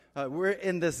We're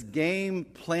in this game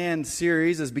plan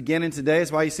series is beginning today.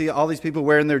 That's why you see all these people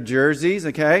wearing their jerseys,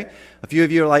 okay? A few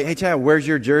of you are like, hey, Chad, where's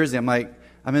your jersey? I'm like,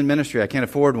 I'm in ministry. I can't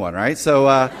afford one, right? So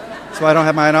I don't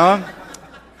have mine on.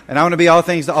 And I want to be all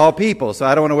things to all people, so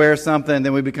I don't want to wear something,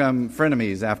 then we become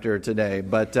frenemies after today.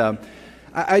 But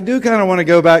I do kind of want to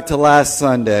go back to last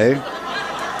Sunday.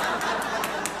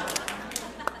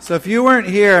 So if you weren't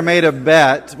here, I made a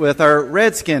bet with our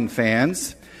Redskin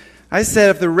fans. I said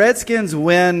if the Redskins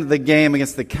win the game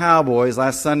against the Cowboys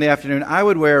last Sunday afternoon, I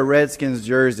would wear a Redskins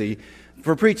jersey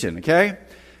for preaching, okay?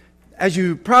 As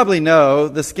you probably know,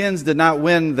 the Skins did not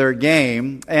win their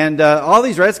game, and all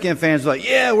these Redskin fans were like,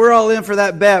 yeah, we're all in for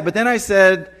that bet. But then I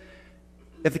said,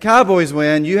 if the Cowboys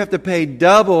win, you have to pay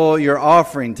double your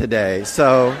offering today.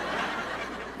 So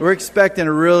we're expecting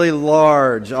a really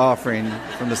large offering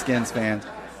from the Skins fans.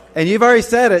 And you've already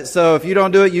said it, so if you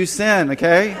don't do it, you sin,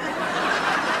 okay?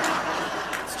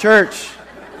 Church.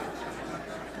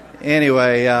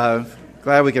 Anyway,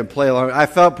 glad we can play along. I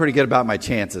felt pretty good about my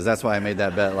chances. That's why I made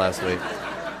that bet last week.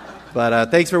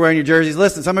 But thanks for wearing your jerseys.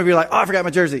 Listen, some of you are like, oh, I forgot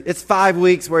my jersey. It's 5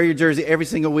 weeks. Wear your jersey every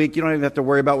single week. You don't even have to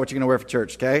worry about what you're going to wear for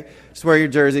church, okay? Just wear your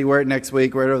jersey. Wear it next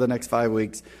week. Wear it over the next 5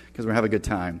 weeks because we're going to have a good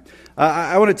time.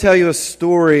 I want to tell you a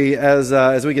story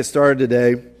as we get started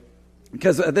today.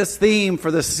 Because this theme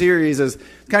for this series is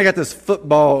kind of got this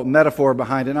football metaphor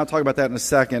behind it, and I'll talk about that in a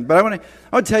second. But I want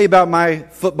to tell you about my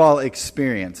football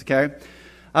experience, okay?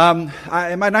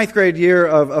 In my ninth grade year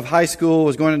of high school,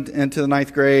 was going into the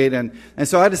ninth grade, and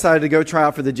so I decided to go try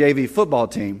out for the JV football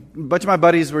team. A bunch of my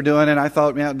buddies were doing it, and I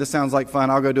thought, man, this sounds like fun.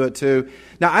 I'll go do it too.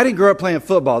 Now, I didn't grow up playing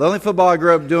football. The only football I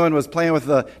grew up doing was playing with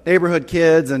the neighborhood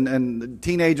kids and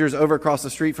teenagers over across the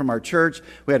street from our church.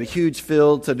 We had a huge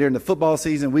field, so during the football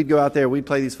season, we'd go out there, we'd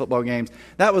play these football games.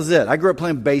 That was it. I grew up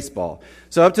playing baseball.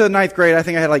 So up to the ninth grade, I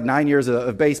think I had like 9 years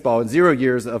of baseball and 0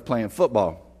 years of playing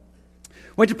football.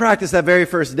 Went to practice that very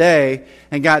first day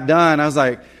and got done. I was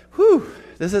like, whew,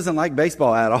 this isn't like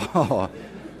baseball at all.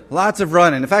 Lots of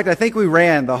running. In fact, I think we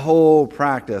ran the whole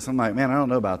practice. I'm like, man, I don't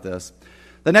know about this.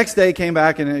 The next day came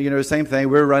back and, same thing.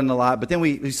 We were running a lot. But then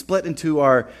we split into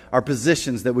our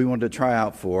positions that we wanted to try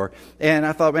out for. And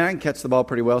I thought, man, I can catch the ball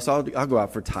pretty well, so I'll go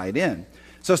out for tight end.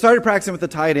 So I started practicing with the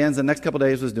tight ends. The next couple of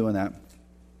days was doing that.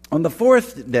 On the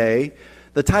fourth day,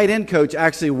 the tight end coach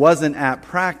actually wasn't at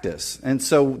practice. And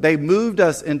so they moved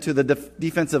us into the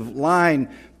defensive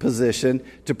line position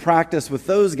to practice with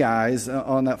those guys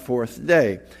on that fourth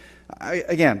day.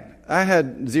 I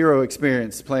had zero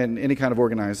experience playing any kind of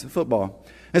organized football.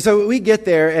 And so we get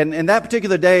there, and that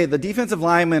particular day, the defensive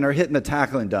linemen are hitting the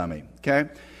tackling dummy, okay?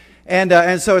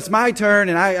 And so it's my turn,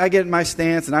 and I get in my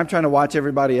stance, and I'm trying to watch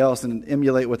everybody else and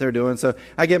emulate what they're doing. So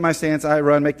I get my stance, I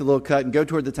run, make the little cut, and go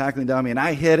toward the tackling dummy, and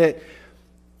I hit it.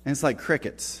 And it's like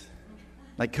crickets.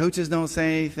 Like coaches don't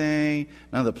say anything.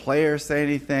 None of the players say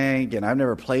anything. Again, I've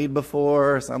never played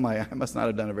before, so I'm like, I must not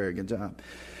have done a very good job.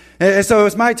 And so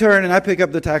it's my turn, and I pick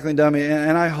up the tackling dummy,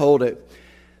 and I hold it.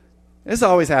 This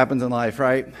always happens in life,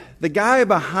 right? The guy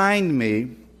behind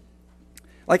me,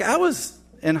 like I was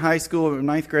in high school,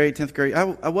 ninth grade, 10th grade.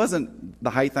 I wasn't the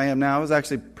height I am now. I was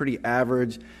actually pretty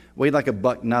average. Weighed like a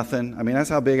buck nothing. I mean, that's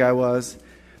how big I was.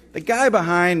 The guy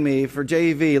behind me for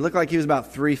JV looked like he was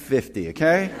about 350,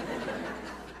 okay?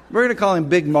 We're going to call him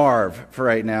Big Marv for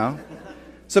right now.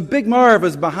 So Big Marv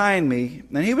was behind me,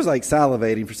 and he was like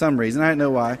salivating for some reason. I don't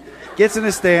know why. Gets in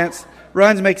his stance,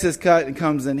 runs, makes his cut, and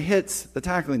comes and hits the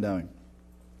tackling dummy.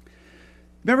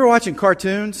 Remember watching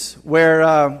cartoons where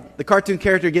the cartoon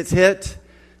character gets hit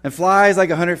and flies like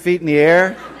 100 feet in the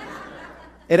air?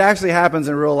 It actually happens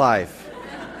in real life.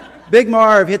 Big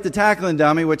Marv hit the tackling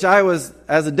dummy, which I was,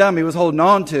 as a dummy, was holding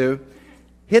on to,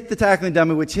 hit the tackling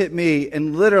dummy, which hit me,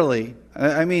 and literally,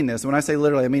 I mean this, when I say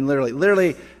literally, I mean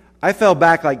literally, I fell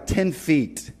back like 10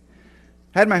 feet.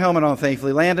 Had my helmet on,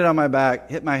 thankfully, landed on my back,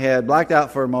 hit my head, blacked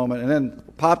out for a moment, and then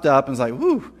popped up and was like,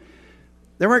 whoo.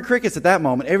 There weren't crickets at that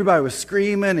moment. Everybody was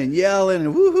screaming and yelling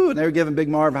and woohoo, and they were giving Big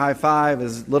Marv a high five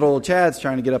as little old Chad's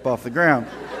trying to get up off the ground.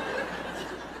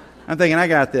 I'm thinking, I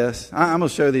got this. I'm going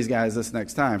to show these guys this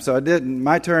next time. So I did.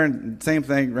 My turn, same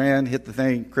thing, ran, hit the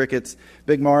thing, crickets.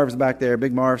 Big Marv's back there.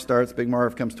 Big Marv starts. Big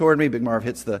Marv comes toward me. Big Marv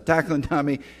hits the tackling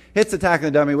dummy,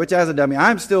 which as a dummy,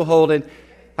 I'm still holding.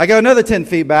 I go another 10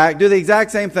 feet back, do the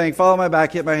exact same thing, follow my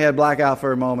back, hit my head, black out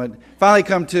for a moment. Finally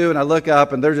come to, and I look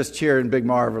up, and they're just cheering Big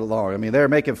Marv along. I mean, they're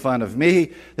making fun of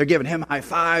me. They're giving him high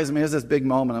fives. I mean, it's this big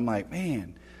moment. I'm like,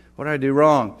 man, what did I do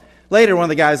wrong? Later, one of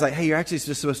the guys like, hey, you're actually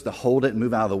just supposed to hold it and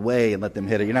move out of the way and let them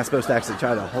hit it. You're not supposed to actually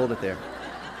try to hold it there.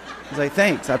 I was like,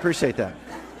 thanks, I appreciate that.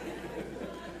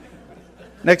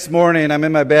 Next morning, I'm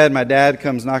in my bed. My dad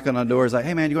comes knocking on the door. He's like,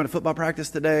 hey, man, you going to football practice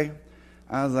today?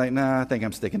 I was like, nah, I think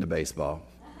I'm sticking to baseball.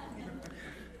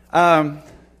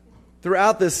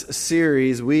 Throughout this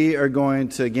series, we are going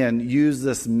to, again, use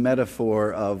this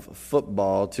metaphor of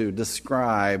football to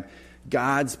describe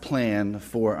God's plan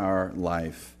for our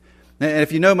life. And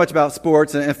if you know much about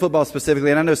sports, and football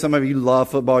specifically, and I know some of you love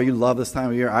football, you love this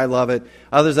time of year, I love it.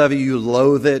 Others of you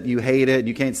loathe it, you hate it,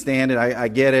 you can't stand it, I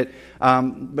get it.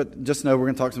 But just know we're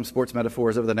going to talk some sports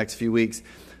metaphors over the next few weeks.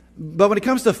 But when it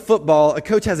comes to football, a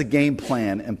coach has a game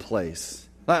plan in place.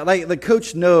 Like the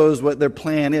coach knows what their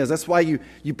plan is. That's why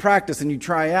you practice and you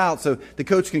try out, so the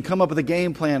coach can come up with a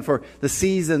game plan for the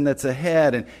season that's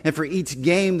ahead. And for each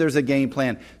game, there's a game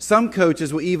plan. Some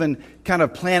coaches will even kind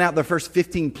of plan out their first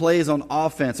 15 plays on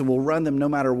offense and will run them no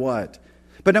matter what.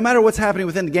 But no matter what's happening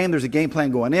within the game, there's a game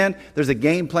plan going in. There's a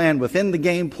game plan within the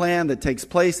game plan that takes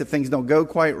place if things don't go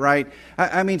quite right.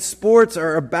 I mean, sports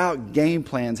are about game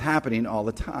plans happening all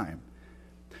the time.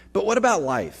 But what about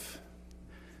life?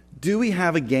 Do we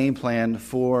have a game plan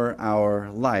for our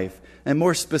life? And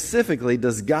more specifically,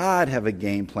 does God have a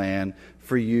game plan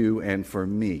for you and for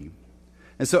me?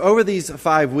 And so over these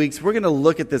 5 weeks, we're going to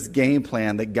look at this game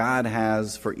plan that God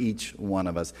has for each one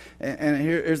of us. And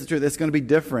here's the truth. It's going to be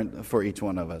different for each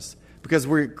one of us because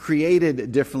we're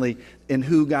created differently in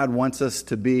who God wants us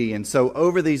to be. And so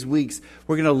over these weeks,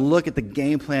 we're going to look at the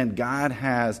game plan God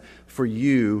has for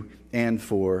you and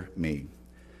for me.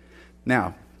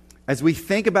 Now, as we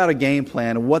think about a game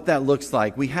plan and what that looks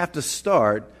like, we have to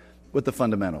start with the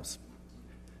fundamentals.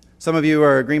 Some of you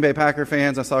are Green Bay Packer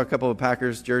fans. I saw a couple of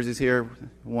Packers jerseys here,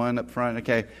 one up front.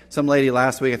 Okay, some lady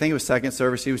last week, I think it was second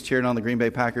service, she was cheering on the Green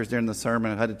Bay Packers during the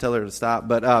sermon. I had to tell her to stop,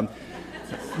 but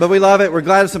we love it. We're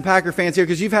glad there's some Packer fans here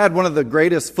because you've had one of the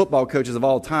greatest football coaches of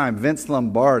all time, Vince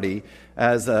Lombardi,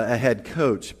 as a head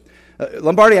coach.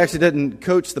 Lombardi actually didn't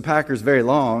coach the Packers very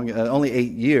long, only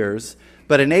 8 years.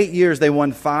 But in 8 years, they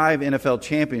won 5 NFL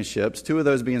championships, 2 of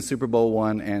those being Super Bowl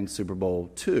I and Super Bowl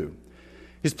II.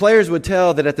 His players would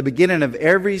tell that at the beginning of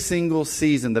every single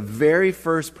season, the very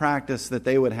first practice that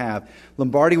they would have,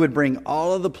 Lombardi would bring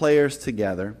all of the players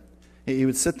together. He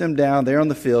would sit them down there on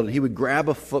the field, and he would grab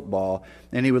a football,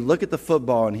 and he would look at the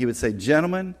football, and he would say,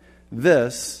 "Gentlemen,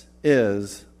 this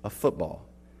is a football."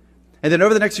 And then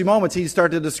over the next few moments, he'd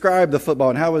start to describe the football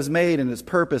and how it was made and its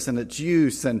purpose and its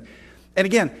use. And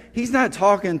again, he's not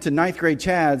talking to ninth grade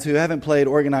Chads who haven't played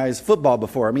organized football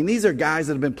before. I mean, these are guys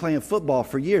that have been playing football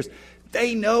for years.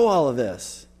 They know all of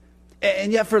this.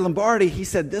 And yet for Lombardi, he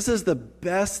said, this is the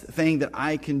best thing that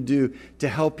I can do to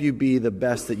help you be the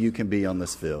best that you can be on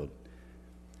this field.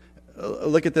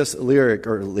 Look at this lyric.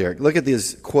 Look at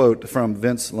this quote from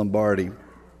Vince Lombardi. It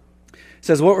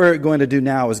says, what we're going to do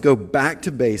now is go back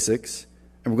to basics.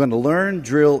 And we're going to learn,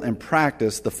 drill, and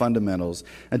practice the fundamentals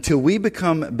until we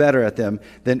become better at them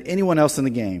than anyone else in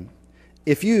the game.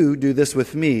 If you do this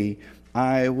with me,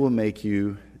 I will make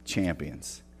you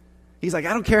champions. He's like,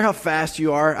 I don't care how fast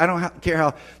you are. I don't care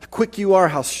how quick you are,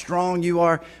 how strong you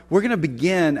are. We're going to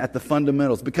begin at the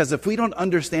fundamentals because if we don't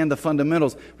understand the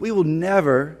fundamentals, we will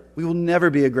never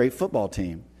be a great football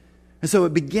team. And so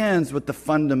it begins with the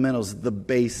fundamentals, the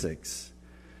basics.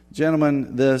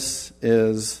 Gentlemen, this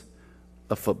is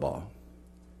a football.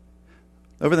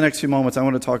 Over the next few moments, I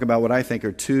want to talk about what I think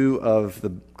are 2 of the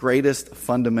greatest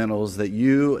fundamentals that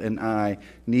you and I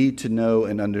need to know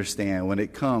and understand when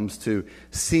it comes to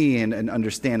seeing and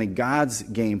understanding God's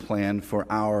game plan for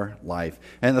our life.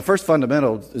 And the first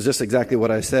fundamental is just exactly what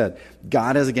I said.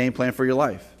 God has a game plan for your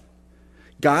life.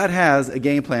 God has a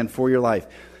game plan for your life.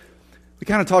 We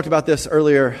kind of talked about this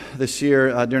earlier this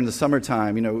year during the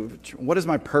summertime. You know, what is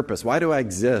my purpose? Why do I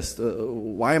exist?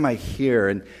 Why am I here?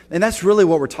 And that's really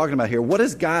what we're talking about here. What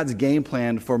is God's game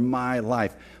plan for my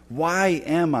life? Why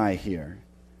am I here?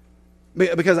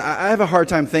 Because I have a hard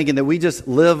time thinking that we just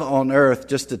live on earth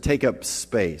just to take up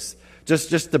space,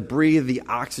 just to breathe the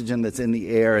oxygen that's in the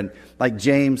air. And like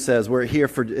James says,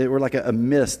 we're like a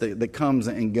mist that comes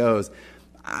and goes.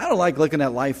 I don't like looking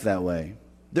at life that way.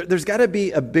 There's got to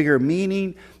be a bigger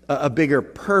meaning, a bigger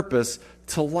purpose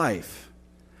to life.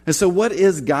 And so what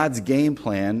is God's game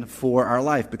plan for our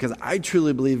life? Because I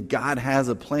truly believe God has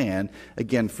a plan,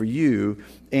 again, for you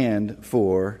and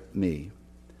for me.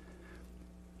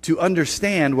 To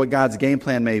understand what God's game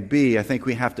plan may be, I think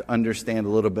we have to understand a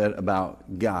little bit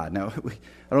about God. Now,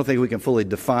 I don't think we can fully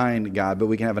define God, but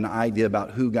we can have an idea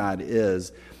about who God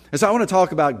is. And so I want to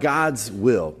talk about God's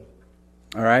will.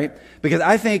 All right? Because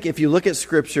I think if you look at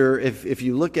Scripture, if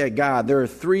you look at God, there are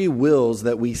 3 wills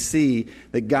that we see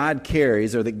that God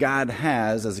carries or that God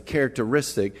has as a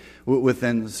characteristic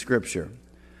within Scripture.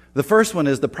 The first one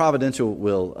is the providential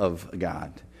will of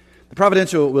God. The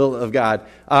providential will of God.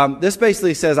 This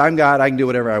basically says, I'm God, I can do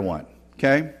whatever I want.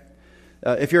 okay?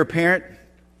 If you're a parent,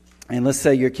 and let's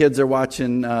say your kids are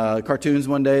watching cartoons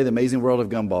one day, The Amazing World of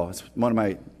Gumball. It's one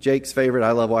of Jake's favorite.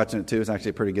 I love watching it too. It's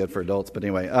actually pretty good for adults. But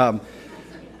anyway,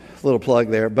 little plug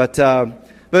there. But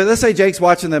let's say Jake's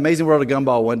watching The Amazing World of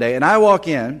Gumball one day, and I walk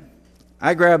in,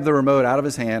 I grab the remote out of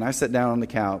his hand, I sit down on the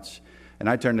couch, and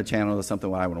I turn the channel to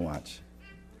something I want to watch.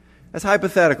 That's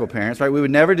hypothetical, parents, right? We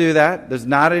would never do that. There's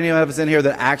not any of us in here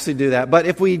that actually do that. But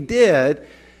if we did,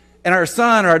 and our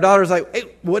son or our daughter's like, hey,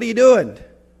 what are you doing?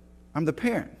 I'm the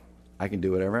parent. I can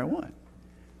do whatever I want.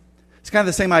 It's kind of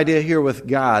the same idea here with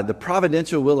God. The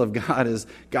providential will of God is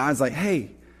God's like,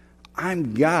 hey,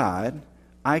 I'm God.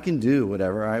 I can do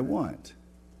whatever I want.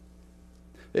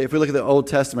 If we look at the Old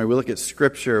Testament, we look at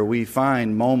Scripture, we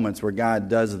find moments where God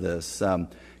does this.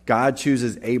 God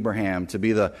chooses Abraham to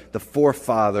be the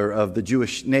forefather of the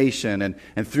Jewish nation,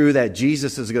 and through that,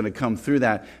 Jesus is going to come through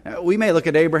that. We may look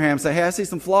at Abraham and say, hey, I see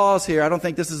some flaws here. I don't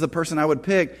think this is the person I would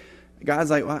pick.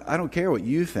 God's like, well, I don't care what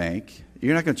you think.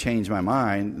 You're not going to change my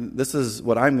mind. This is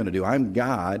what I'm going to do. I'm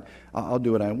God. I'll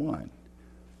do what I want.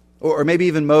 Or maybe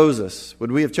even Moses.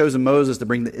 Would we have chosen Moses to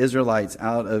bring the Israelites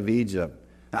out of Egypt?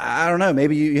 I don't know.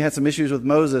 Maybe you had some issues with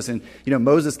Moses, and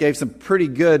Moses gave some pretty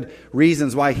good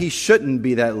reasons why he shouldn't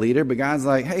be that leader. But God's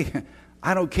like, hey,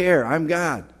 I don't care. I'm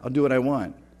God. I'll do what I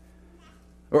want.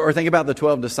 Or think about the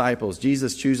 12 disciples.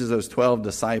 Jesus chooses those 12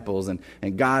 disciples, and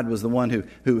God was the one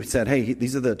who said, hey,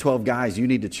 these are the 12 guys you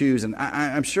need to choose. And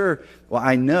I'm sure, well,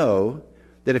 I know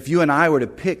that if you and I were to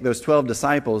pick those 12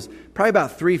 disciples, probably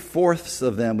about 3/4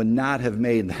 of them would not have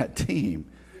made that team.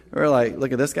 We're like,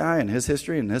 look at this guy and his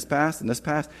history and his past and this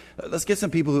past. Let's get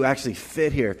some people who actually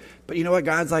fit here. But you know what?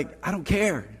 God's like, I don't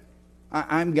care.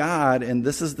 I'm God, and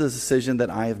this is the decision that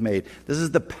I have made. This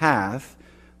is the path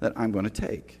that I'm going to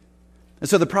take. And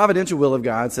so the providential will of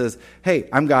God says, hey,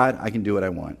 I'm God. I can do what I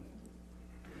want.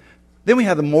 Then we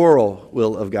have the moral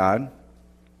will of God.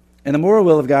 And the moral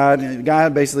will of God,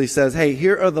 God basically says, hey,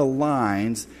 here are the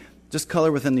lines. Just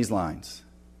color within these lines.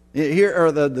 Here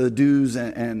are the do's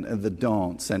and the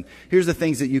don'ts. And here's the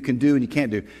things that you can do and you can't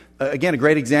do. Again, a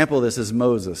great example of this is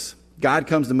Moses. God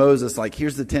comes to Moses like,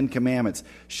 here's the 10 commandments.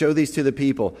 Show these to the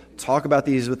people. Talk about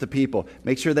these with the people.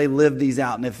 Make sure they live these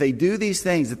out. And if they do these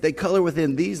things, if they color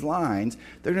within these lines,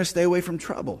 they're going to stay away from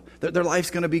trouble. Their life's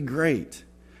going to be great.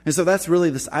 And so that's really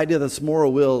this idea, this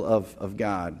moral will of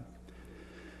God.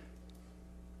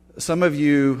 Some of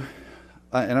you,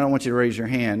 and I don't want you to raise your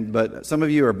hand, but some of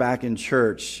you are back in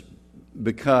church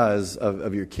because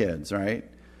of your kids, right?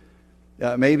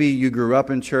 Maybe you grew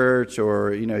up in church, or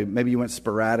maybe you went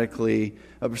sporadically.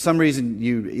 For some reason,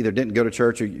 you either didn't go to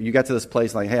church, or you got to this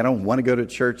place like, hey, I don't want to go to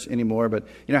church anymore. But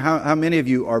how many of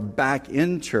you are back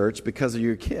in church because of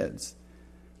your kids?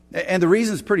 And the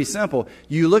reason is pretty simple.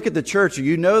 You look at the church,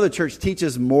 the church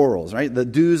teaches morals, right? The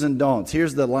do's and don'ts.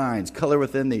 Here's the lines, color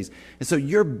within these. And so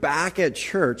you're back at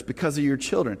church because of your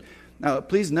children. Now,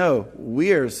 please know,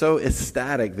 we are so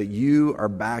ecstatic that you are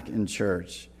back in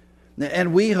church.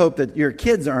 And we hope that your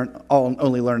kids aren't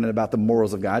only learning about the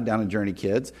morals of God down in Journey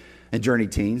Kids and Journey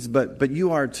Teens, but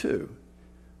you are too.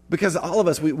 Because all of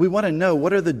us, we want to know,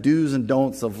 what are the do's and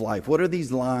don'ts of life? What are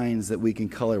these lines that we can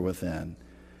color within?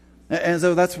 And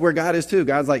so that's where God is too.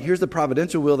 God's like, here's the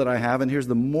providential will that I have, and here's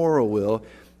the moral will,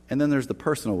 and then there's the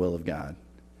personal will of God.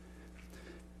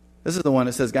 This is the one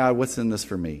that says, God, what's in this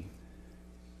for me?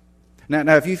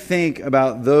 Now, if you think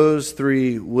about those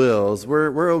three wills,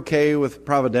 we're okay with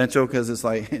providential because it's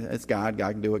like, it's God.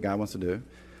 God can do what God wants to do.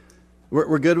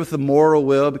 We're good with the moral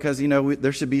will because,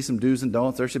 there should be some do's and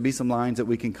don'ts. There should be some lines that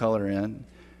we can color in.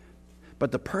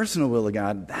 But the personal will of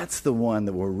God, that's the one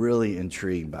that we're really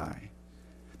intrigued by.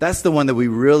 That's the one that we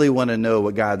really want to know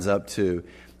what God's up to.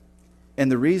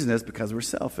 And the reason is because we're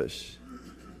selfish.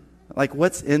 Like,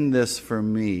 what's in this for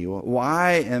me?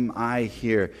 Why am I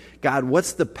here? God,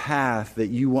 what's the path that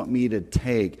you want me to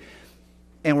take?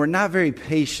 And we're not very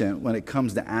patient when it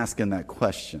comes to asking that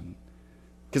question.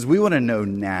 Because we want to know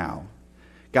now.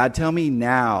 God, tell me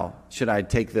now, should I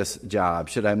take this job?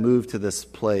 Should I move to this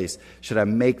place? Should I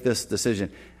make this decision?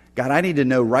 God, I need to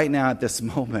know right now at this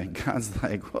moment. God's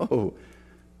like, whoa,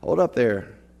 hold up there.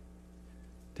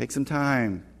 Take some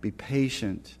time. Be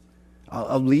patient.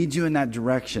 I'll lead you in that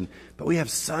direction. But we have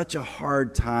such a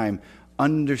hard time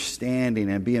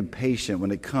understanding and being patient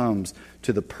when it comes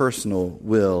to the personal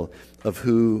will of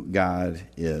who God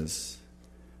is.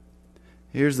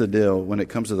 Here's the deal when it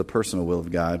comes to the personal will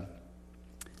of God.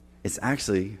 It's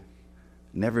actually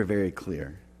never very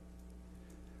clear.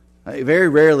 Very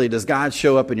rarely does God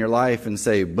show up in your life and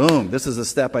say, boom, this is a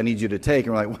step I need you to take.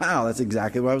 And we're like, wow, that's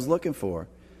exactly what I was looking for.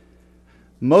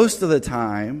 Most of the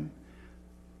time,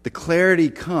 The clarity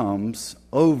comes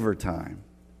over time.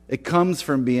 It comes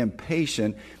from being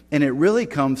patient, and it really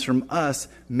comes from us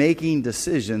making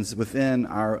decisions within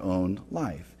our own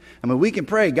life. I mean, we can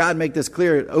pray, God, make this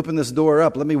clear, open this door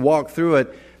up, let me walk through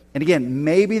it. And again,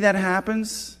 maybe that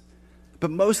happens, but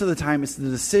most of the time it's the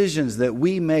decisions that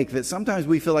we make that sometimes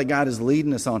we feel like God is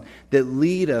leading us on that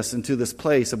lead us into this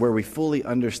place of where we fully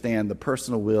understand the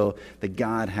personal will that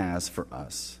God has for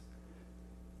us.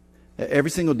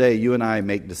 Every single day, you and I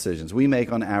make decisions. We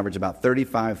make, on average, about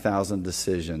 35,000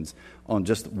 decisions on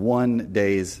just one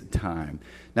day's time.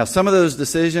 Now, some of those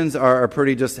decisions are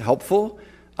pretty just helpful.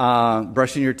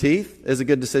 Brushing your teeth is a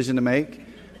good decision to make.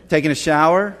 Taking a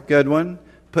shower, good one.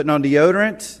 Putting on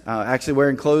deodorant, actually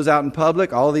wearing clothes out in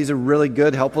public. All of these are really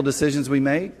good, helpful decisions we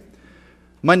make.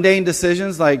 Mundane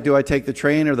decisions like, do I take the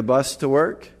train or the bus to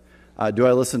work? Do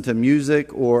I listen to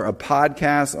music or a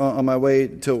podcast on my way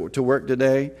to work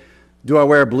today? Do I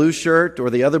wear a blue shirt or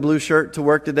the other blue shirt to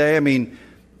work today? I mean,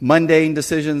 mundane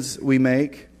decisions we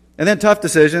make. And then tough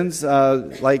decisions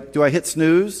like, do I hit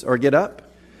snooze or get up?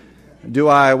 Do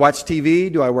I watch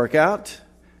TV? Do I work out?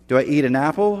 Do I eat an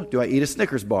apple? Do I eat a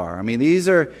Snickers bar? I mean, these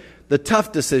are the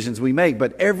tough decisions we make.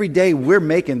 But every day we're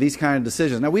making these kind of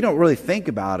decisions. Now, we don't really think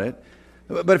about it.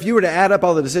 But if you were to add up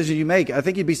all the decisions you make, I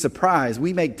think you'd be surprised.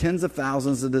 We make tens of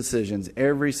thousands of decisions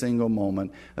every single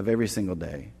moment of every single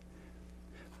day.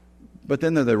 But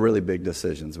then there are the really big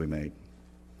decisions we make.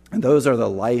 And those are the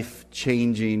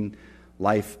life-changing,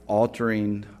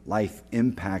 life-altering,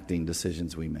 life-impacting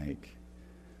decisions we make.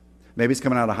 Maybe it's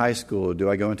coming out of high school. Do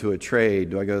I go into a trade?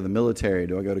 Do I go to the military?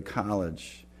 Do I go to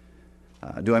college?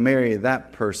 Do I marry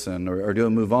that person? Or do I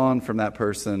move on from that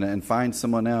person and find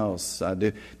someone else?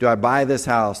 Do I buy this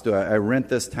house? Do I rent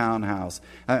this townhouse?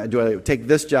 Do I take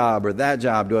this job or that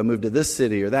job? Do I move to this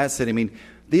city or that city? I mean,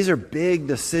 these are big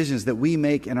decisions that we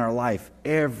make in our life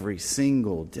every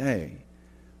single day.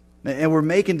 And we're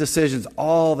making decisions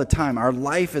all the time. Our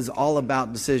life is all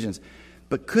about decisions.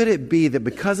 But could it be that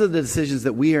because of the decisions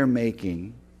that we are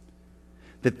making,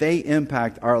 that they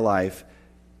impact our life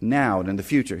now and in the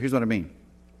future? Here's what I mean.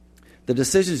 The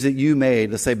decisions that you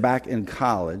made, let's say back in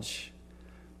college,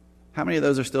 how many of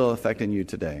those are still affecting you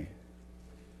today?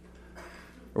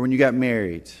 Or when you got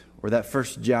married, or that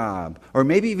first job, or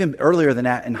maybe even earlier than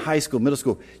that in high school, middle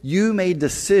school, you made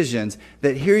decisions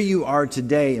that here you are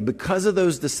today, and because of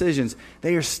those decisions,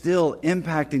 they are still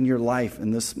impacting your life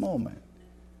in this moment.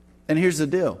 And here's the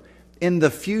deal. In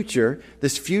the future,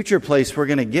 this future place we're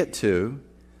going to get to,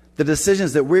 the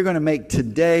decisions that we're going to make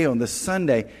today on this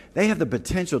Sunday, they have the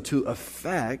potential to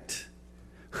affect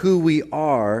who we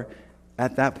are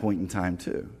at that point in time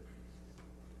too.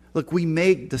 Look, we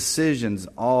make decisions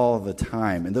all the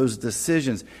time, and those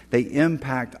decisions, they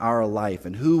impact our life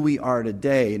and who we are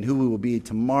today and who we will be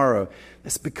tomorrow.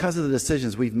 It's because of the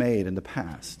decisions we've made in the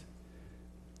past.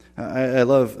 I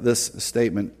love this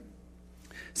statement.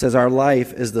 It says, our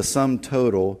life is the sum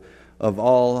total of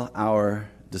all our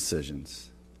decisions.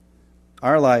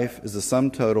 Our life is the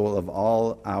sum total of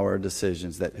all our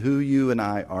decisions, that who you and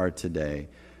I are today,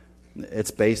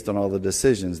 it's based on all the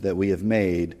decisions that we have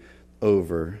made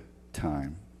over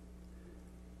time.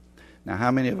 Now, how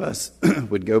many of us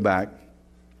would go back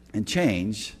and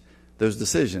change those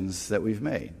decisions that we've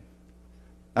made?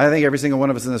 I think every single one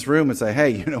of us in this room would say, hey,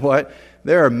 you know what?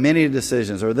 There are many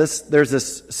decisions, or there's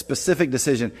this specific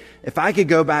decision. If I could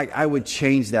go back, I would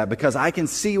change that because I can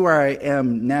see where I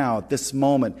am now at this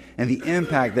moment and the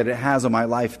impact that it has on my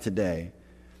life today.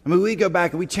 I mean, we go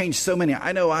back and we change so many.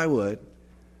 I know I would.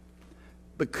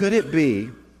 But could it be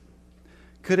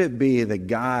that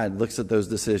God looks at those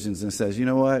decisions and says, you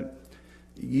know what?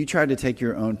 You tried to take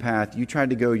your own path. You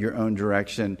tried to go your own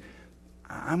direction.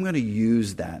 I'm going to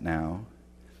use that now.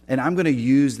 And I'm going to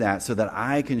use that so that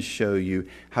I can show you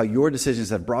how your decisions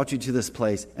have brought you to this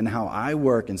place and how I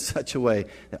work in such a way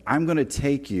that I'm going to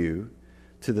take you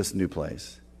to this new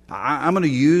place. I'm going to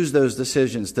use those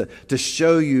decisions to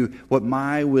show you what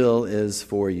my will is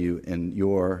for you in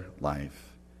your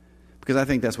life. Because I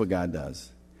think that's what God does.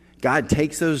 God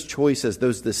takes those choices,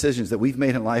 those decisions that we've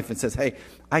made in life and says, hey,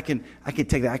 I can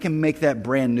take that. I can make that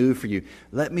brand new for you.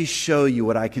 Let me show you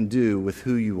what I can do with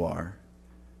who you are.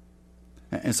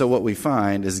 And so what we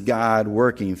find is God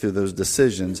working through those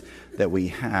decisions that we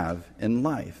have in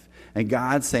life. And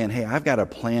God saying, hey, I've got a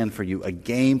plan for you, a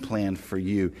game plan for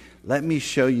you. Let me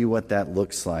show you what that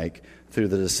looks like through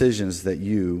the decisions that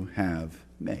you have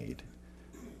made.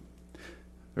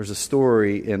 There's a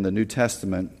story in the New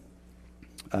Testament.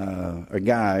 A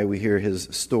guy, we hear his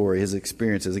story, his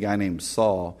experiences, a guy named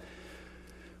Saul,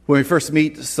 When we first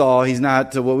meet Saul, he's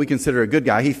not what we consider a good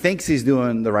guy. He thinks he's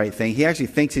doing the right thing. He actually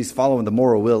thinks he's following the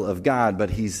moral will of God,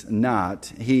 but he's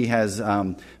not. He has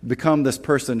become this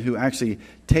person who actually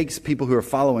takes people who are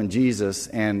following Jesus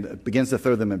and begins to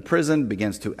throw them in prison,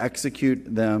 begins to execute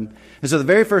them. And so the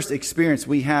very first experience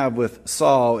we have with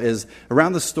Saul is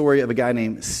around the story of a guy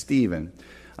named Stephen.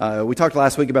 We talked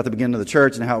last week about the beginning of the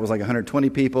church and how it was like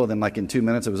 120 people. Then like in 2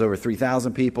 minutes, it was over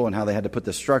 3,000 people and how they had to put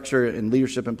the structure and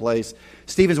leadership in place.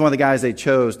 Stephen's one of the guys they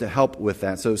chose to help with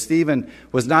that. So Stephen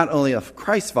was not only a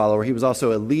Christ follower, he was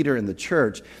also a leader in the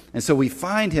church. And so we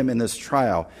find him in this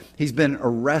trial. He's been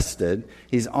arrested.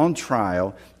 He's on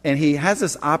trial. And he has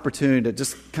this opportunity to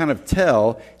just kind of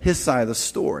tell his side of the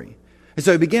story. And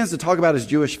so he begins to talk about his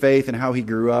Jewish faith and how he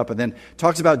grew up, and then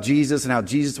talks about Jesus and how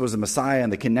Jesus was the Messiah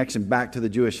and the connection back to the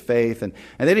Jewish faith. And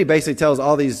then he basically tells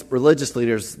all these religious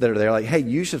leaders that are there, like, hey,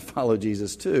 you should follow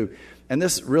Jesus too. And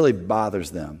this really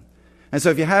bothers them. And so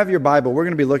if you have your Bible, we're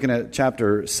going to be looking at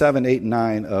chapter 7, 8, and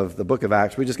 9 of the book of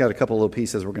Acts. We just got a couple little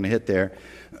pieces we're going to hit there.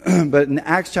 But in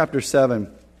Acts chapter 7,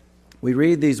 we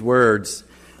read these words.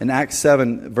 In Acts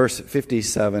 7, verse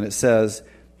 57, it says,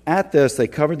 "At this they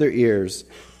covered their ears,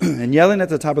 and yelling at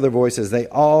the top of their voices, they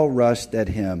all rushed at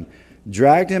him,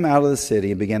 dragged him out of the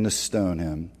city, and began to stone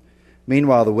him.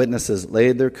 Meanwhile, the witnesses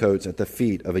laid their coats at the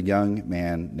feet of a young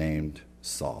man named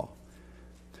Saul."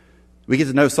 We get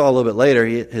to know Saul a little bit later.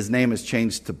 His name is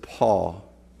changed to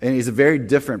Paul. And he's a very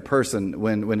different person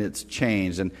when it's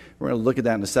changed. And we're going to look at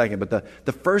that in a second. But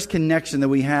the first connection that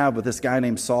we have with this guy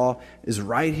named Saul is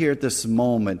right here at this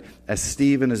moment as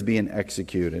Stephen is being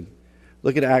executed.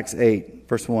 Look at Acts 8,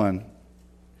 verse 1.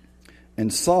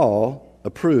 "And Saul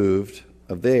approved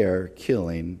of their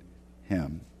killing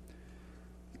him."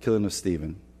 Killing of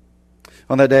Stephen.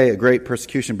 "On that day, a great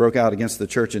persecution broke out against the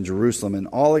church in Jerusalem, and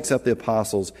all except the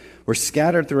apostles were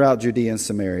scattered throughout Judea and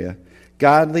Samaria.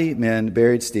 Godly men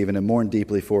buried Stephen and mourned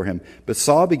deeply for him. But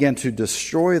Saul began to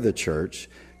destroy the church.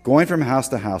 Going from house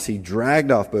to house, he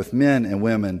dragged off both men and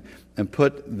women and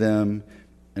put them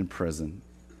in prison."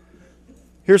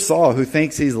 Here's Saul, who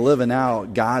thinks he's living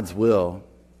out God's will.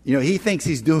 You know, he thinks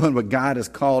he's doing what God has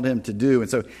called him to do. And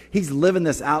so he's living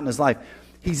this out in his life.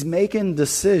 He's making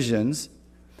decisions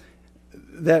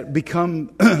that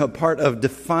become a part of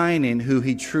defining who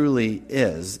he truly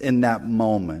is in that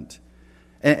moment.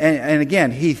 And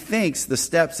again, he thinks the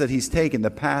steps that he's taken, the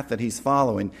path that he's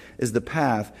following, is the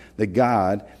path that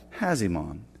God has him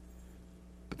on.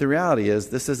 But the reality is,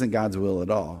 this isn't God's will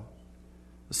at all.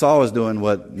 Saul was doing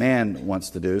what man wants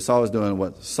to do. Saul was doing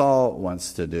what Saul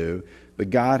wants to do. But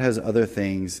God has other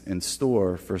things in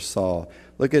store for Saul.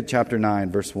 Look at chapter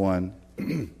 9, verse 1.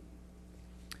 It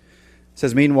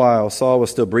says, "Meanwhile, Saul was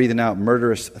still breathing out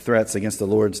murderous threats against the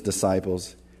Lord's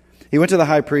disciples. He went to the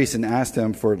high priest and asked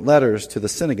him for letters to the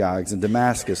synagogues in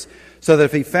Damascus, so that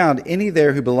if he found any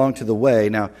there who belonged to the way."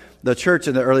 Now, the church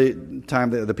in the early time,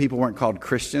 the people weren't called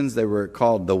Christians. They were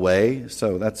called the way.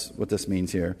 So that's what this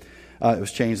means here. It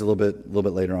was changed a little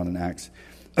bit later on in Acts.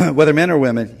 "Whether men or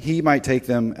women, he might take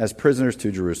them as prisoners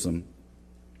to Jerusalem.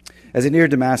 As he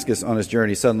neared Damascus on his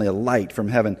journey, suddenly a light from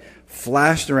heaven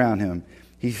flashed around him.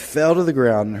 He fell to the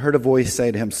ground and heard a voice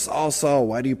say to him, 'Saul, Saul,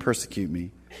 why do you persecute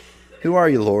me?' 'Who are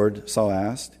you, Lord?' Saul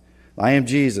asked. 'I am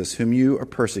Jesus, whom you are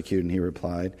persecuting,' he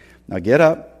replied. 'Now get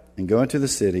up and go into the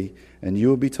city, and you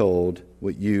will be told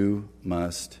what you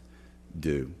must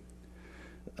do.'"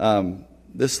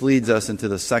 This leads us into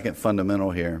the second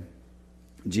fundamental here.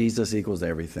 Jesus equals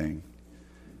everything.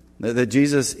 That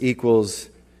Jesus equals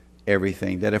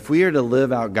everything. That if we are to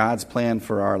live out God's plan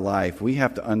for our life, we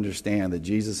have to understand that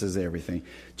Jesus is everything.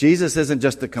 Jesus isn't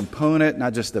just a component,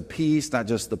 not just a piece, not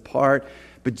just the part,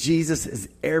 but Jesus is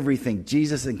everything.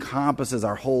 Jesus encompasses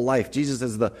our whole life. Jesus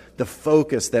is the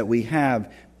focus that we have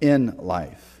in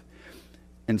life.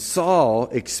 And Saul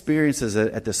experiences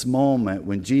it at this moment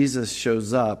when Jesus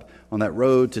shows up on that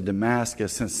road to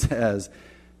Damascus and says,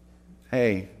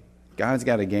 "Hey, God's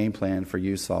got a game plan for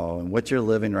you, Saul, and what you're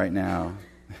living right now,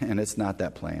 and it's not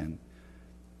that plan.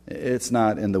 It's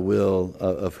not in the will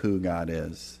of who God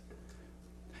is."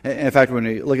 In fact, when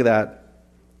we look at that,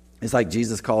 it's like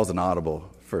Jesus calls an audible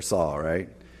for Saul, right?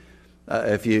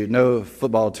 If you know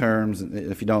football terms,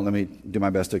 if you don't, let me do my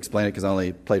best to explain it because I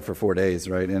only played for 4 days,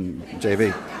 right, in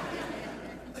JV.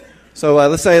 So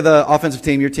let's say the offensive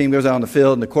team, your team goes out on the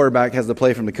field and the quarterback has the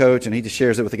play from the coach and he just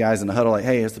shares it with the guys in the huddle like,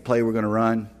 "Hey, here's the play we're going to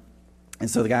run." And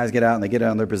so the guys get out and they get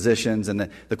out in their positions and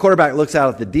the quarterback looks out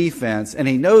at the defense and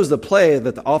he knows the play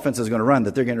that the offense is going to run,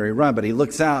 that they're going to run, but he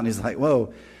looks out and he's like,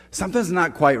 "Whoa, something's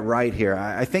not quite right here.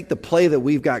 I think the play that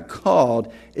we've got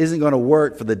called isn't going to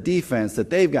work for the defense that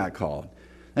they've got called."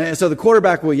 And so the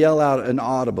quarterback will yell out an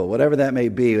audible, whatever that may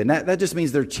be. And that just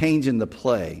means they're changing the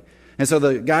play. And so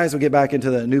the guys will get back into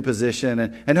the new position,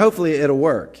 and hopefully it'll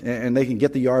work. And they can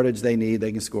get the yardage they need.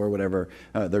 They can score whatever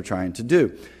they're trying to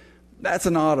do. That's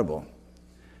an audible.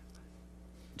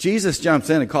 Jesus jumps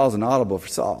in and calls an audible for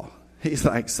Saul. He's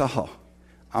like, Saul,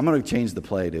 I'm going to change the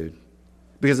play, dude.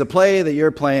 Because the play that you're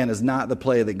playing is not the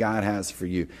play that God has for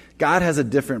you. God has a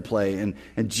different play. And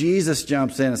Jesus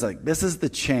jumps in and is like, this is the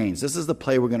change. This is the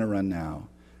play we're going to run now.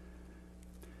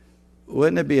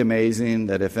 Wouldn't it be amazing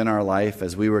that if in our life,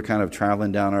 as we were kind of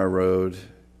traveling down our road,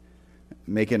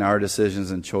 making our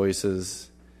decisions and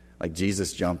choices, like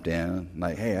Jesus jumped in,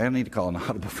 like, hey, I need to call an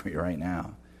audible for you right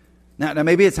now. Now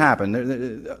maybe it's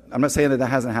happened. I'm not saying that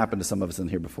hasn't happened to some of us in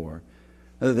here before.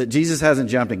 That Jesus hasn't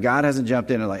jumped in, God hasn't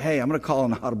jumped in and like, hey, I'm going to call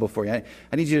an audible for you.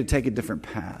 I need you to take a different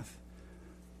path.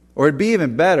 Or it'd be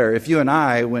even better if you and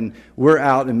I, when we're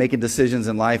out and making decisions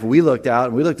in life, we looked out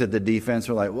and we looked at the defense,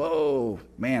 we're like, whoa,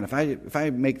 man, if I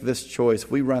make this choice, if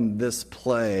we run this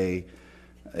play,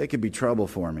 it could be trouble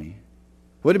for me.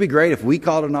 Wouldn't it be great if we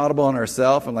called an audible on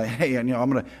ourselves and like, hey, I'm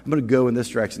gonna go in this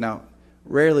direction. Now,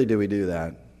 rarely do we do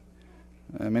that.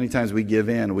 Many times we give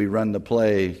in, we run the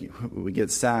play, we get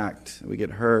sacked, we get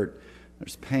hurt,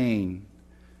 there's pain.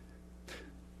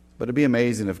 But it'd be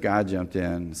amazing if God jumped in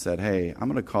and said, hey, I'm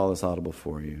going to call this audible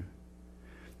for you.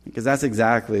 Because that's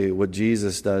exactly what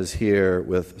Jesus does here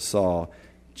with Saul.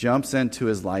 Jumps into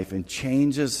his life and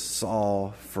changes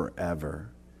Saul forever.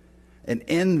 And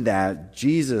in that,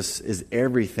 Jesus is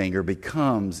everything or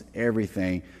becomes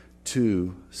everything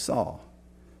to Saul.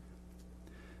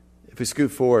 If we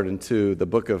scoot forward into the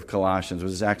book of Colossians,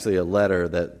 which is actually a letter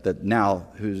that now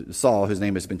Saul, whose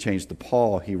name has been changed to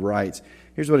Paul, he writes.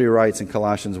 Here's what he writes in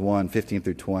Colossians 1, 15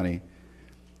 through 20. It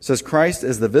says, Christ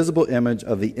is the visible image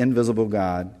of the invisible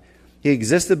God. He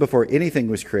existed before anything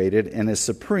was created and is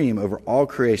supreme over all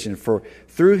creation, for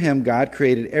through him God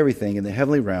created everything in the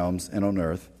heavenly realms and on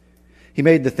earth. He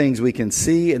made the things we can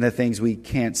see and the things we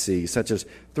can't see, such as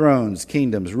thrones,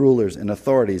 kingdoms, rulers, and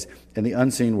authorities in the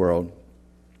unseen world.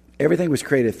 Everything was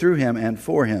created through him and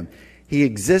for him. He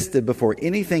existed before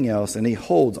anything else, and he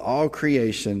holds all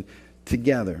creation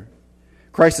together.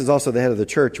 Christ is also the head of the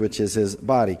church, which is his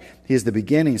body. He is the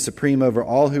beginning, supreme over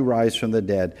all who rise from the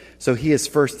dead. So he is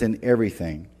first in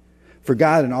everything. For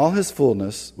God in all his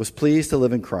fullness was pleased to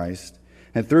live in Christ,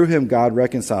 and through him God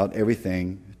reconciled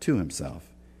everything to himself.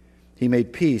 He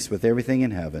made peace with everything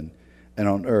in heaven and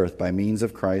on earth by means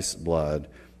of Christ's blood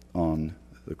on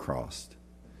the cross.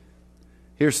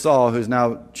 Here's Saul, who's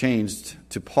now changed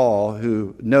to Paul,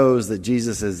 who knows that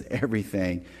Jesus is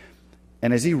everything.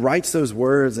 And as he writes those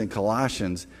words in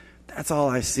Colossians, that's all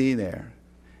I see there,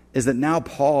 is that now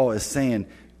Paul is saying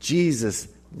Jesus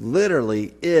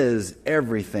literally is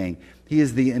everything. He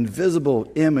is the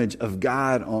invisible image of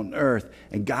God on earth.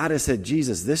 And God has said,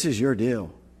 Jesus, this is your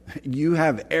deal. You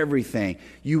have everything.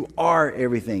 You are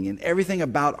everything. And everything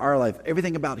about our life,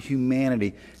 everything about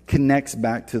humanity connects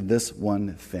back to this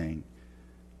one thing.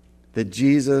 That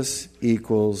Jesus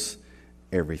equals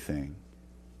everything.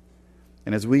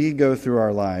 And as we go through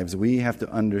our lives, we have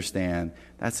to understand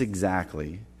that's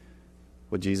exactly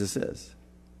what Jesus is.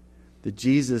 That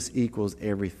Jesus equals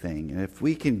everything. And if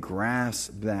we can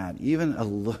grasp that even a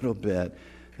little bit,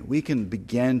 we can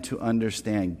begin to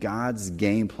understand God's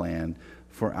game plan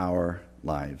for our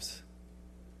lives.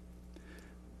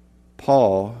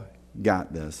 Paul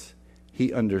got this.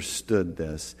 He understood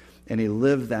this. And he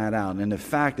lived that out. And in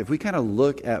fact, if we kind of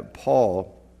look at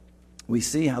Paul, we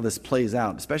see how this plays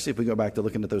out, especially if we go back to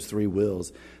looking at those three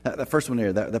wills. That first one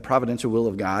there, the providential will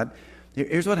of God.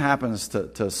 Here's what happens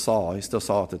to Saul. He's still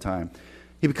Saul at the time.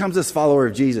 He becomes this follower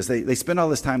of Jesus. They spend all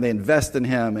this time, they invest in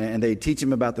him, and they teach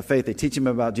him about the faith. They teach him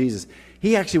about Jesus.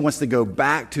 He actually wants to go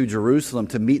back to Jerusalem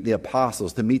to meet the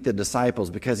apostles, to meet the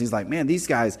disciples, because he's like, man, these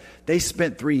guys, they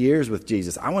spent 3 years with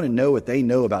Jesus. I want to know what they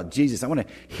know about Jesus. I want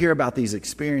to hear about these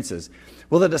experiences.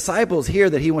 Well, the disciples hear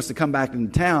that he wants to come back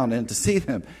into town and to see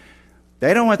them.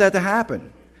 They don't want that to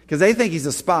happen because they think he's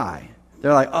a spy.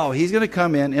 They're like, oh, he's going to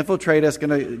come in, infiltrate us,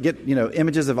 going to get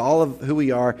images of all of who we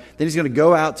are. Then he's going to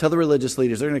go out, tell the religious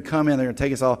leaders. They're going to come in, they're going to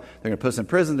take us all, they're going to put us in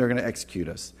prison, they're going to execute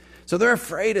us. So they're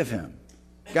afraid of him.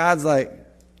 God's like,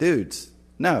 dudes,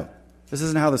 no, this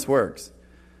isn't how this works.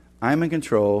 I'm in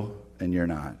control and you're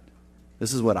not.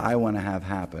 This is what I want to have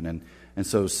happen. And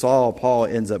so Paul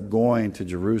ends up going to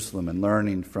Jerusalem and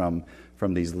learning from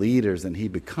these leaders, and he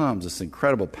becomes this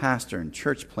incredible pastor and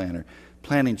church planner,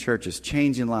 planting churches,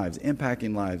 changing lives,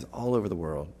 impacting lives all over the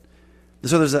world.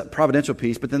 So there's that providential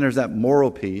piece, but then there's that moral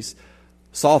piece.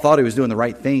 Saul thought he was doing the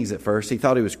right things at first. He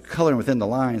thought he was coloring within the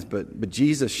lines, but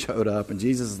Jesus showed up, and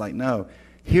Jesus is like, no,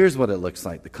 Here's what it looks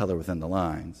like, the color within the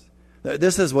lines.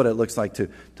 This is what it looks like to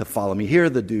follow me. Here are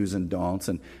the do's and don'ts.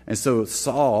 And so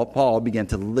Paul began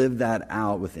to live that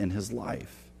out within his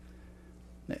life.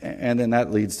 And then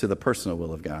that leads to the personal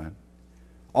will of God.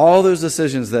 All those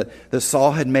decisions that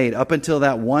Saul had made up until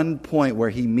that one point where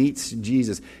he meets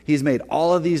Jesus, he's made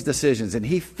all of these decisions, and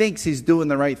he thinks he's doing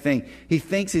the right thing. He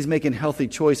thinks he's making healthy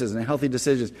choices and healthy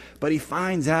decisions, but he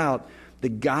finds out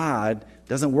that God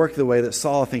doesn't work the way that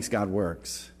Saul thinks God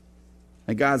works.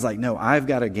 And God's like, no, I've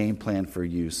got a game plan for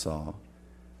you, Saul.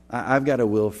 I've got a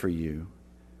will for you.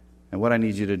 And what I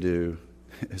need you to do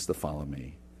is to follow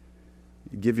me.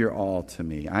 Give your all to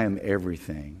me. I am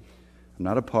everything. I'm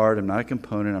not a part. I'm not a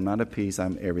component. I'm not a piece.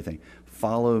 I'm everything.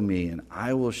 Follow me, and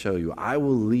I will show you. I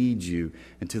will lead you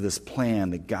into this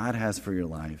plan that God has for your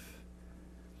life.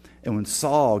 And when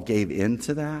Saul gave in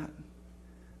to that,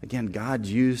 again, God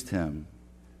used him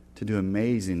to do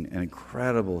amazing and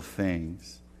incredible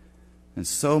things. And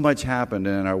so much happened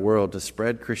in our world to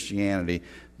spread Christianity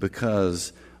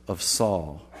because of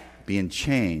Saul being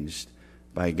changed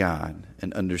by God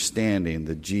and understanding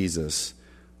that Jesus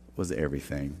was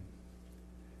everything.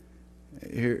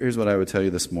 Here's what I would tell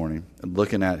you this morning.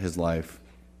 Looking at his life,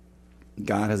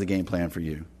 God has a game plan for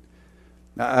you.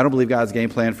 I don't believe God's game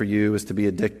plan for you is to be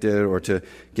addicted or to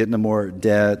get into more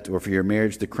debt or for your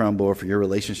marriage to crumble or for your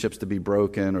relationships to be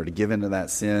broken or to give into that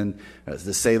sin,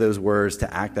 to say those words,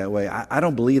 to act that way. I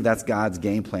don't believe that's God's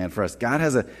game plan for us. God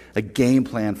has a game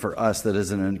plan for us that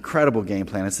is an incredible game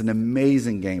plan. It's an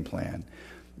amazing game plan.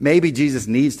 Maybe Jesus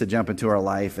needs to jump into our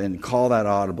life and call that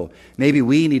audible. Maybe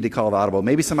we need to call the audible.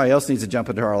 Maybe somebody else needs to jump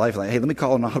into our life like, hey, let me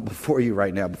call an audible for you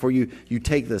right now before you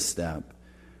take this step.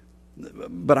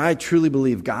 But I truly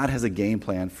believe God has a game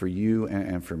plan for you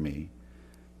and for me.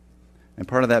 And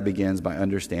part of that begins by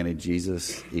understanding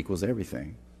Jesus equals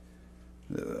everything.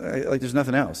 Like there's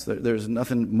nothing else. There's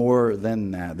nothing more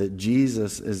than that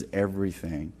Jesus is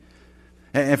everything.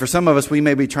 And for some of us, we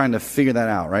may be trying to figure that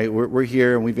out, right? We're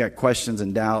here and we've got questions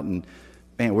and doubt, and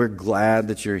man, we're glad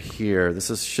that you're here.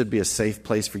 Should be a safe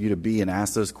place for you to be and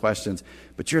ask those questions.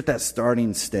 But you're at that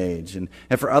starting stage. And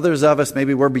for others of us,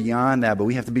 maybe we're beyond that, but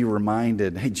we have to be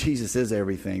reminded, hey, Jesus is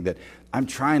everything, that I'm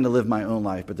trying to live my own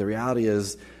life, but the reality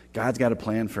is God's got a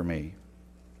plan for me.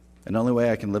 And the only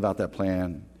way I can live out that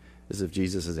plan is if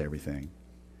Jesus is everything.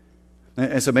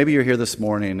 And so maybe you're here this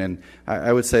morning, and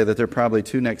I would say that there are probably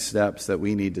two next steps that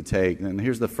we need to take. And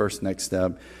here's the first next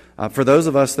step. For those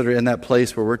of us that are in that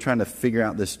place where we're trying to figure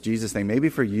out this Jesus thing, maybe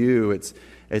for you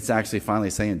it's actually finally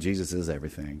saying Jesus is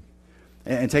everything.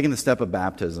 And taking the step of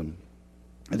baptism.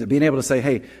 And being able to say,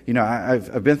 hey,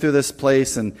 I've been through this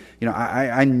place, and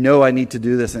I know I need to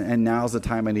do this, and now's the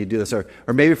time I need to do this. Or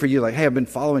maybe for you, like, hey, I've been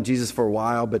following Jesus for a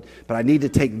while, but I need to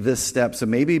take this step. So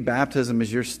maybe baptism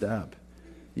is your step.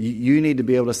 You need to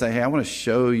be able to say, hey, I want to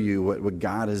show you what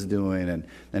God is doing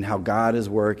and how God is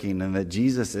working and that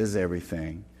Jesus is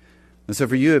everything. And so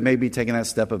for you, it may be taking that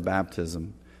step of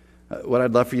baptism. What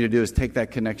I'd love for you to do is take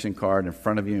that connection card in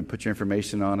front of you and put your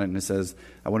information on it, and it says,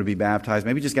 I want to be baptized.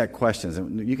 Maybe you just got questions.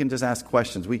 And you can just ask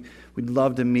questions. We'd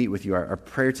love to meet with you. Our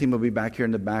prayer team will be back here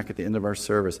in the back at the end of our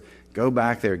service. Go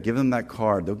back there. Give them that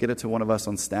card. They'll get it to one of us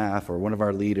on staff or one of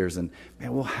our leaders, and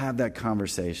man, we'll have that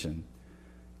conversation.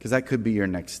 Because that could be your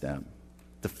next step,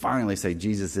 to finally say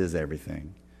Jesus is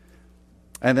everything.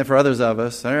 And then for others of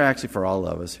us, or actually for all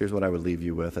of us, here's what I would leave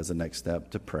you with as a next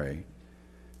step: to pray.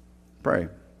 Pray.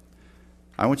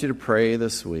 I want you to pray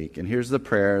this week. And here's the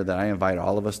prayer that I invite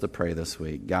all of us to pray this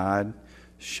week. God,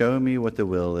 show me what the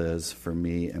will is for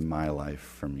me and my life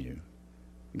from you.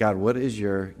 God, what is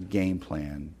your game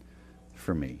plan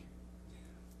for me?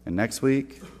 And next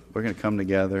week, we're going to come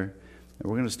together and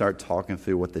we're going to start talking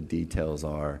through what the details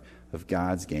are of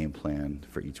God's game plan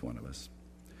for each one of us.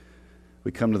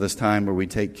 We come to this time where we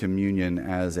take communion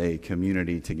as a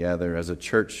community together, as a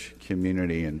church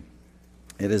community, and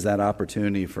it is that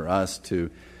opportunity for us to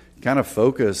kind of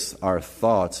focus our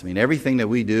thoughts. I mean, everything that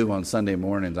we do on Sunday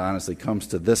mornings, honestly, comes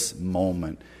to this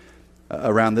moment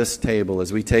around this table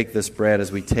as we take this bread,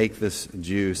 as we take this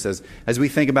juice, as we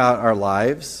think about our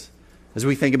lives, as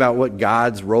we think about what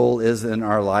God's role is in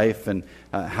our life and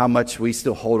how much we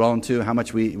still hold on to, how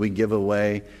much we give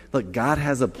away. Look, God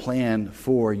has a plan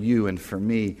for you and for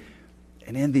me.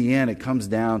 And in the end, it comes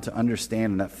down to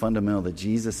understanding that fundamental that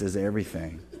Jesus is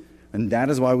everything. And that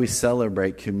is why we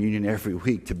celebrate communion every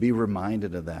week, to be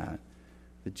reminded of that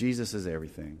Jesus is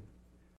everything.